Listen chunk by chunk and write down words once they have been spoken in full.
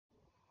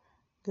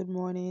Good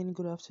morning,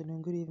 good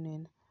afternoon, good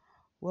evening.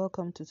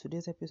 Welcome to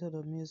today's episode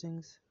of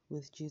Musings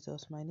with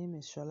Jesus. My name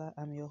is Shola.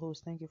 I'm your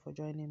host. Thank you for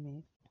joining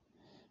me.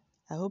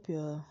 I hope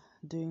you're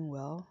doing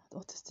well.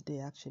 What is today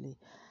actually?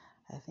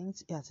 I think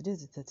today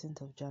is the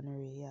 13th of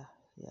January.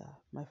 Yeah.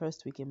 My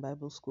first week in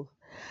Bible school.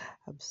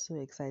 I'm so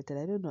excited.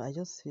 I don't know. I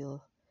just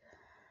feel,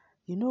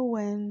 you know,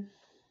 when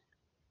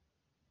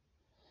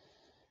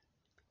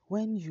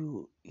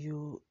you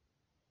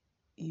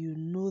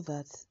know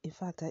that. In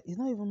fact, it's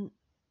not even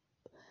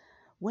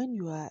when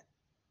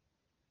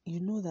you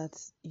know that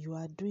you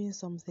are doing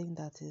something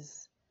that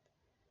is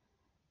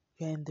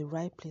you're in the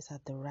right place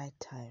at the right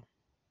time.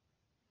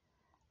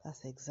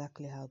 That's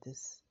exactly how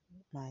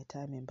my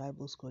time in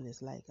Bible school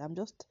is like. I'm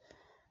just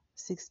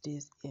 6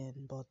 days in,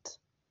 but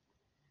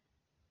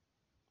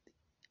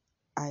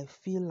I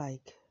feel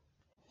like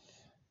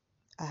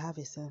I have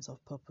a sense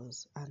of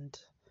purpose. And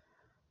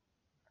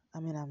I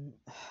mean,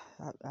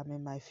 I'm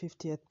in my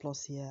 50th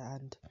plus year,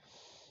 and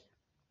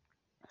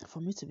for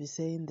me to be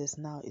saying this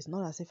now, it's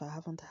not as if I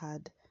haven't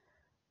had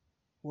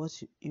what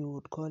you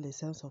would call a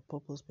sense of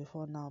purpose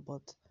before now,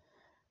 but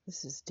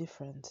this is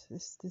different.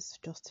 This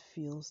just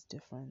feels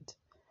different.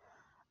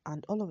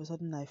 And all of a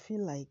sudden, I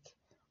feel like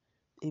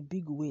a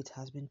big weight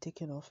has been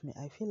taken off me.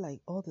 I feel like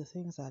all the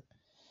things that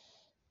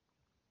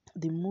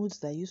the moods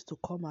that used to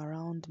come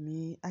around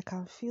me, I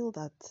can feel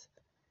that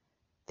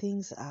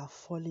things are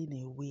falling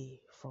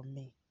away from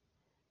me.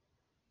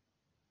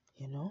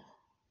 You know,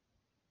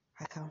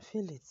 I can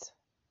feel it.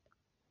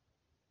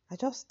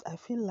 I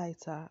feel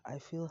lighter, I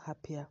feel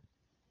happier.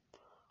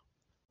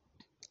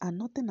 And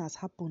nothing has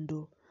happened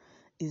though.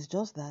 It's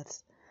just that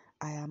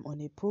I am on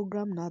a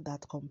program now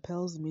that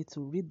compels me to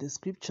read the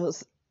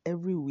scriptures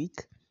every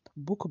week,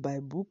 book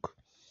by book.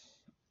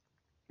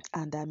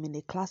 And I'm in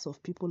a class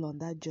of people on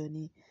that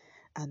journey,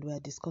 and we're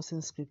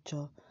discussing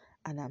scripture,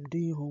 and I'm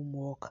doing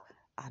homework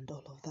and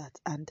all of that.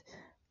 And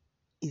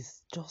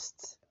it's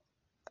just,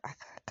 I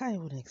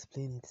can't even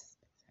explain it,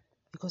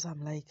 because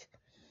I'm like,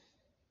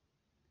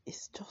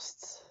 it's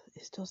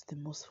just the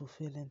most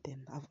fulfilling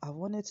thing. I've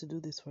wanted to do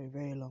this for a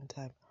very long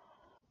time,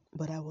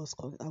 but I was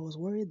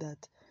worried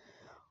that,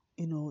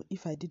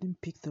 if I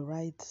didn't pick the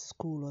right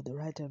school or the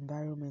right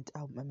environment,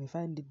 I may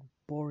find it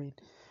boring.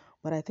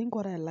 But I think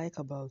what I like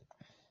about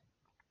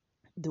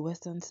the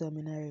Western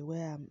Seminary,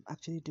 where I'm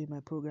actually doing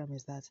my program,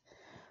 is that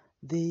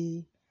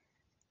they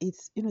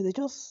it's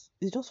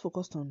just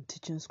focused on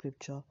teaching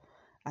scripture,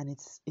 and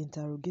it's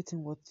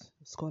interrogating what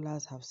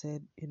scholars have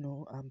said,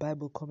 and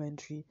Bible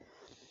commentary.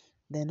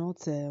 They're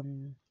not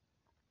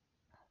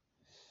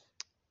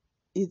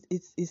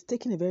it's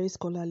taking a very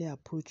scholarly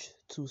approach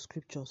to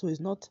scripture, so it's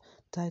not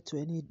tied to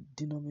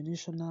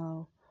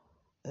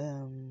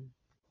um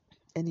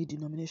any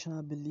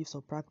denominational beliefs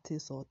or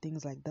practice or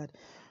things like that.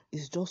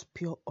 It's just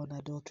pure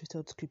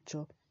unadulterated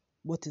scripture.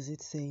 What is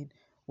it saying?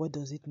 What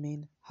does it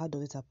mean? How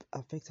does it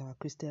affect our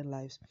Christian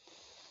lives?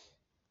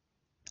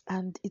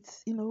 And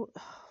it's,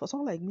 for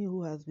someone like me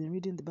who has been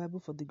reading the Bible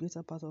for the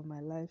greater part of my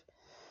life,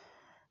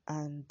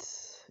 and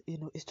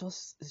it's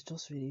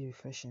just really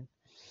refreshing.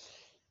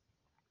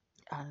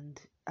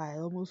 And I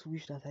almost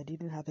wish that I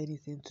didn't have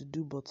anything to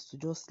do but to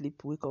just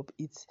sleep, wake up,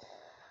 eat,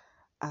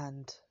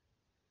 and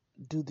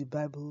do the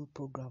Bible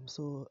program.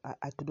 So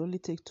I could only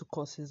take 2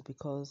 courses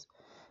because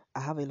I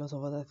have a lot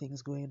of other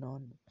things going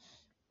on.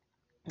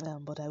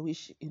 But I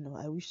wish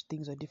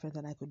things were different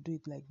and I could do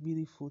it like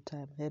really full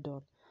time, head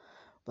on.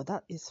 But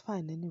that is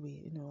fine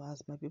anyway,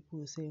 as my people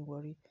will say,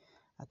 worry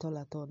at all,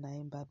 na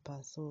in bad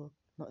pass. So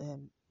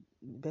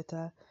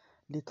better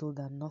little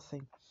than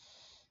nothing.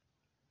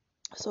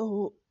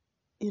 So,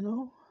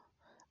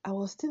 I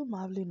was still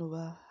marveling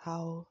over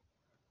how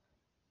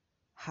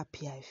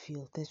happy I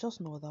feel. There's just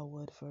no other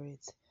word for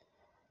it.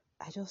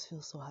 I just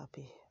feel so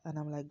happy. And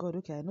I'm like, God,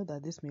 okay, I know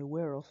that this may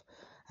wear off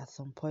at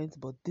some point,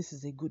 but this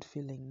is a good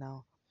feeling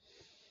now.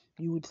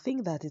 You would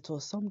think that it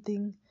was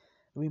something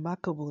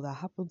remarkable that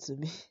happened to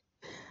me.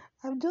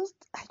 I'm just,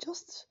 I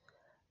just,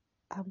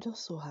 I'm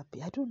just so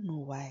happy. I don't know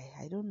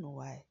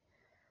why.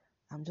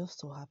 I'm just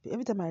so happy.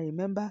 Every time I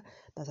remember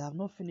that I have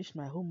not finished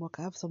my homework,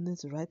 I have something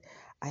to write,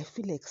 I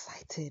feel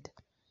excited.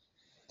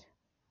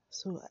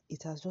 So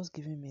it has just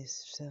given me a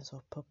sense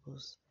of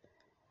purpose.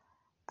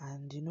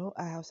 And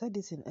I have said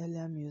this in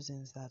earlier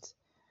musings, that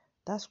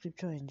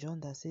scripture in John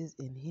that says,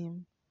 "In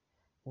him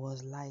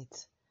was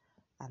light,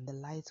 and the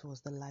light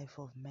was the life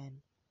of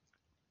men."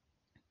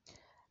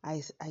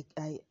 I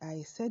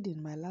said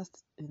in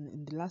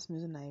the last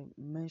musing I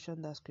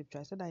mentioned that scripture.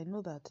 I said I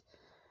know that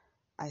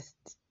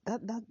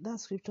that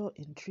scripture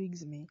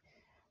intrigues me,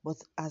 but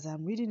as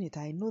I'm reading it,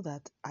 I know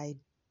that I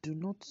do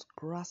not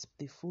grasp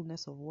the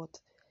fullness of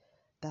what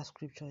that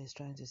scripture is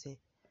trying to say.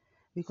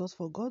 Because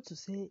for God to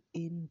say,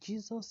 "In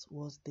Jesus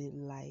was the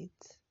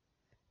light,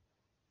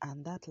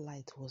 and that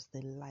light was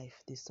the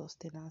life, the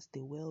sustenance,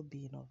 the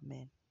well-being of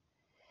men,"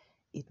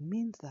 it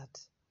means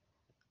that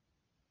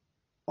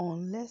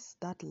unless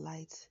that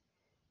light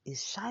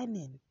is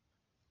shining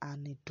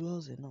and it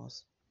dwells in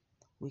us,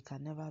 we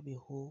can never be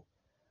whole,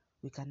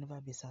 we can never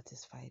be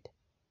satisfied,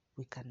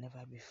 we can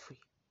never be free.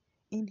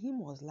 In him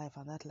was life,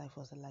 and that life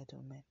was the light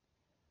of men.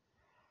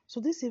 So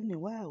this evening,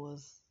 while I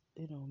was,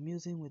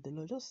 musing with the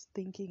Lord, just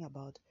thinking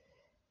about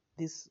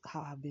this,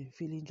 how I've been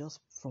feeling just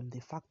from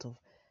the fact of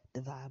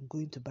that I'm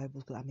going to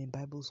Bible school. I'm in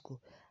Bible school,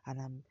 and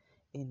I'm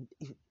in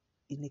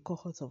a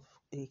cohort of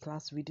a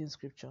class reading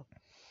scripture,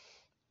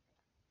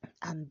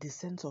 and the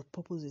sense of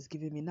purpose is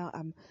giving me. Now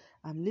I'm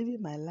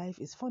living my life.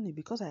 It's funny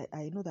because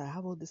I know that I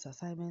have all these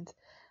assignments.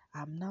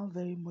 I'm now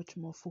very much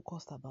more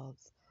focused about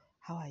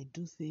how I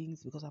do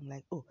things, because I'm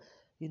like, oh,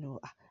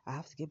 I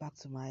have to get back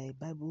to my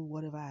Bible,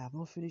 whatever I have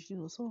not finished,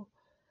 so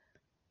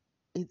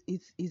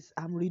it's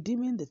I'm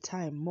redeeming the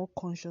time more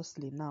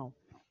consciously now.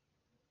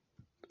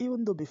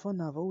 Even though before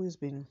now I've always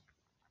been,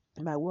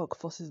 my work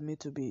forces me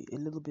to be a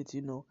little bit,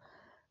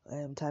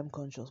 time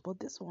conscious, but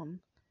this one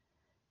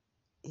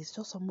is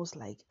just almost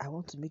like I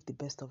want to make the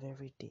best of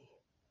every day.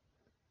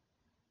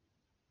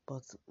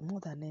 But more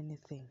than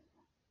anything,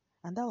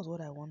 and that was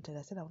what I wanted.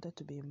 I said I wanted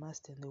to be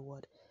immersed in the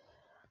word.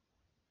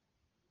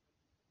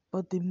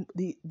 But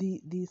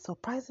the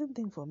surprising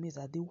thing for me is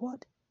that the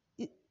word,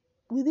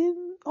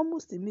 within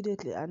almost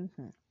immediately, and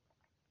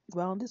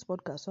we're on this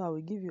podcast, so I will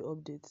give you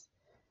updates.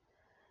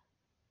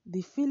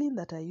 The feeling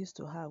that I used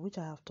to have, which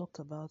I have talked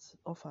about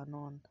off and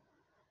on,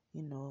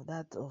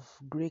 that of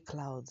grey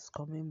clouds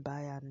coming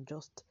by and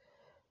just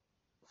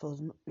for,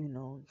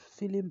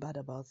 feeling bad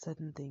about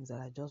certain things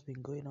that had just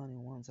been going on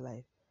in one's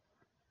life.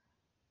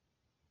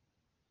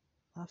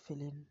 That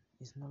feeling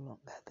is no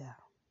longer there.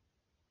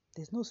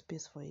 There's no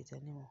space for it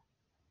anymore,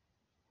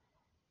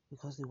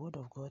 because the word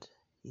of God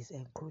is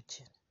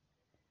encroaching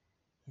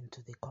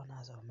into the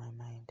corners of my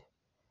mind.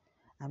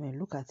 I mean,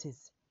 look at it.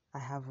 I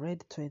have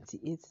read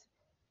 28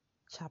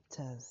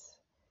 chapters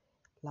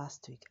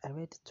last week. I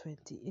read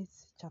 28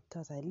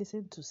 chapters. I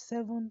listened to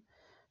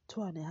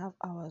 2.5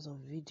 hours of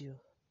video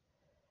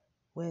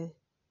where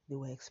they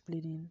were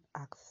explaining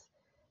Acts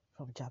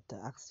chapter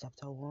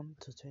 1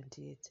 to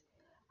 28.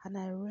 And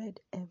I read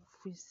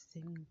every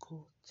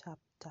single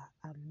chapter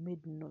and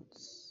made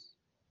notes.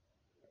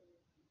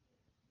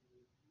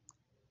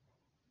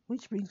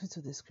 Which brings me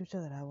to the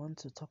scripture that I want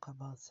to talk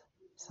about.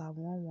 Psalm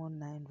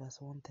 119 verse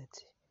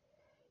 130.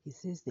 It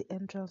says, the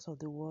entrance of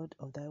the word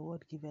of thy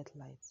word giveth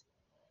light.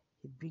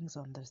 It brings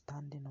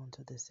understanding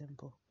unto the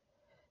simple.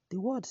 The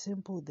word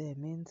simple there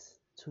means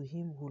to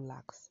him who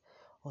lacks,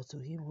 or to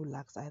him who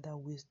lacks either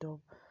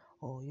wisdom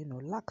or,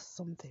 lacks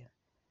something.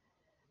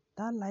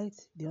 That light,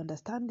 the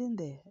understanding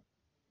there,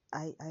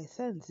 I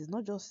sense is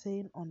not just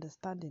saying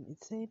understanding.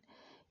 It's saying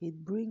it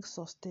brings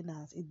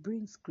sustenance, it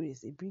brings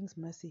grace, it brings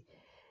mercy,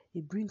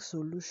 it brings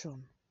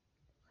solution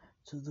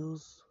to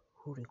those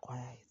who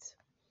require it.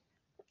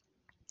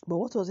 But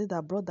what was it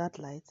that brought that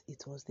light?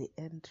 It was the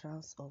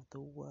entrance of the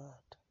word.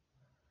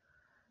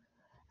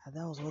 And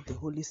that was what the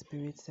Holy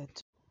Spirit said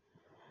to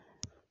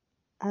me.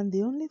 And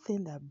the only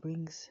thing that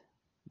brings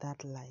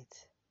that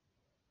light,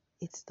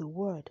 it's the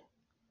word.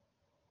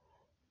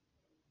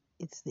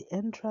 It's the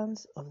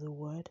entrance of the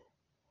word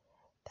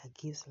that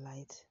gives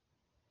light.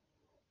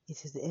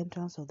 It is the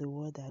entrance of the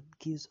word that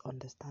gives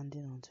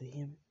understanding unto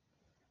him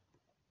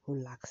who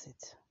lacks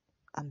it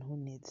and who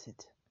needs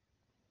it.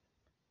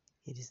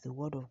 It is the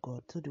word of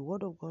God. So the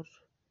word of God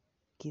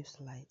gives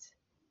light.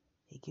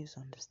 It gives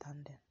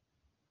understanding.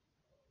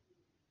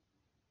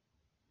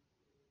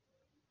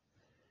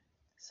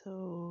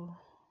 So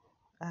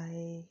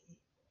I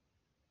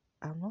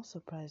am not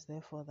surprised,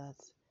 therefore, that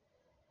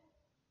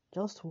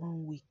just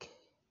 1 week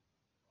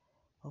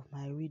of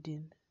my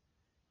reading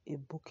a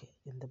book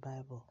in the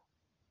Bible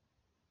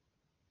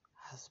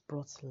has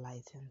brought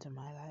light into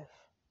my life.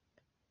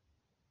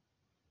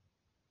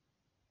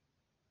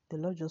 The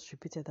Lord just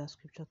repeated that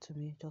scripture to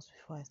me just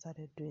before I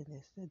started doing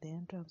this. The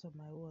entrance of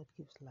my word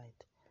gives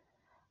light.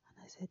 And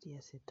I said,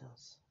 yes, it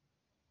does.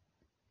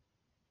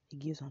 It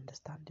gives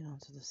understanding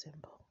unto the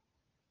simple.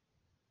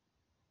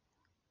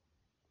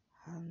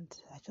 And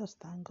I just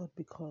thank God,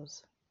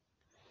 because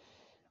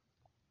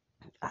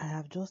I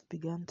have just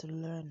begun to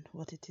learn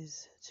what it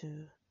is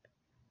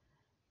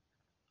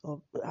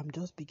I'm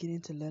just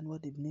beginning to learn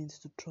what it means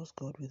to trust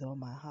God with all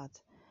my heart,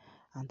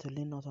 and to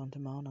lean not unto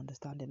my own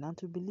understanding, and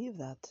to believe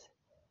that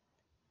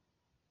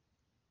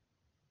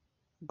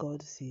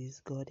God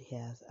sees, God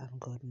hears, and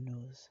God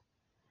knows.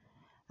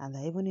 And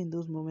that even in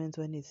those moments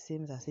when it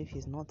seems as if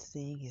he's not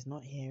seeing, he's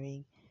not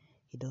hearing,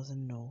 he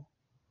doesn't know,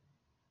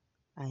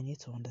 I need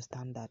to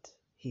understand that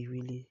he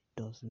really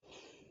does know.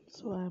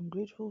 So I'm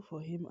grateful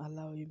for him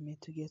allowing me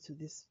to get to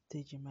this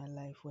stage in my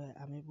life where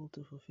I'm able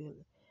to fulfill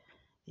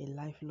a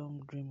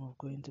lifelong dream of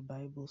going to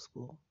Bible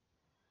school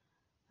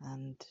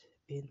and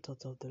being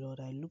taught of the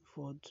Lord. I look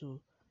forward to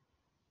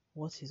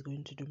what he's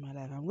going to do in my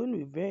life. I'm going to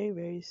be very,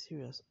 very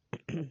serious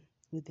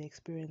with the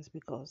experience,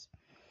 because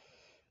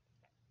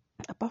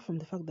apart from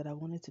the fact that I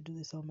wanted to do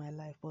this all my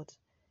life, but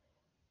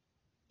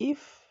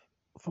if,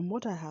 from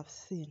what I have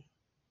seen,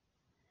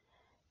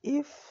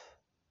 if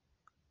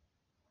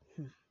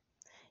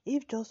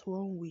just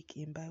 1 week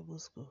in Bible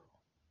school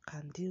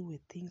can deal with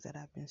things that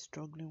I've been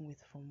struggling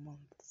with for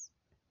months,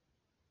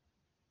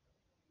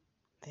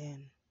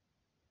 then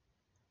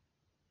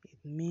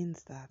It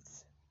means that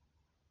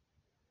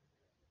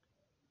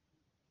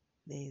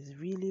there is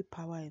really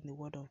power in the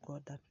Word of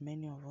God that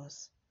many of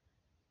us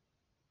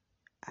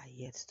are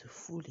yet to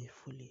fully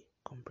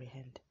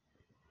comprehend.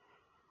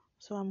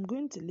 So I'm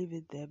going to leave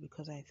it there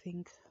because I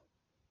think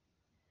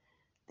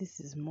this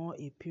is more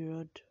a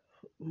period,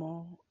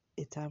 more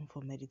a time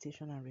for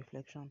meditation and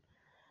reflection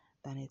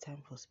than a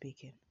time for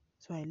speaking.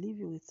 So I leave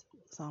you with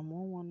Psalm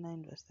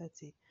 119 verse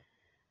 30.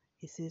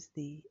 It says,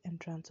 the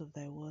entrance of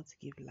thy words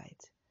give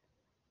light.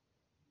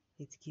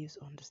 It gives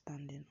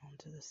understanding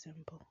unto the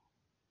simple.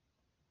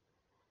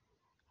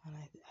 And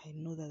I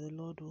know that the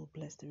Lord will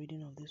bless the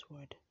reading of this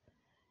word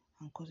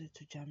and cause it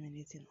to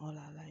germinate in all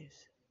our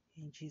lives.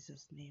 In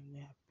Jesus' name we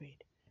have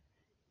prayed.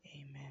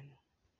 Amen.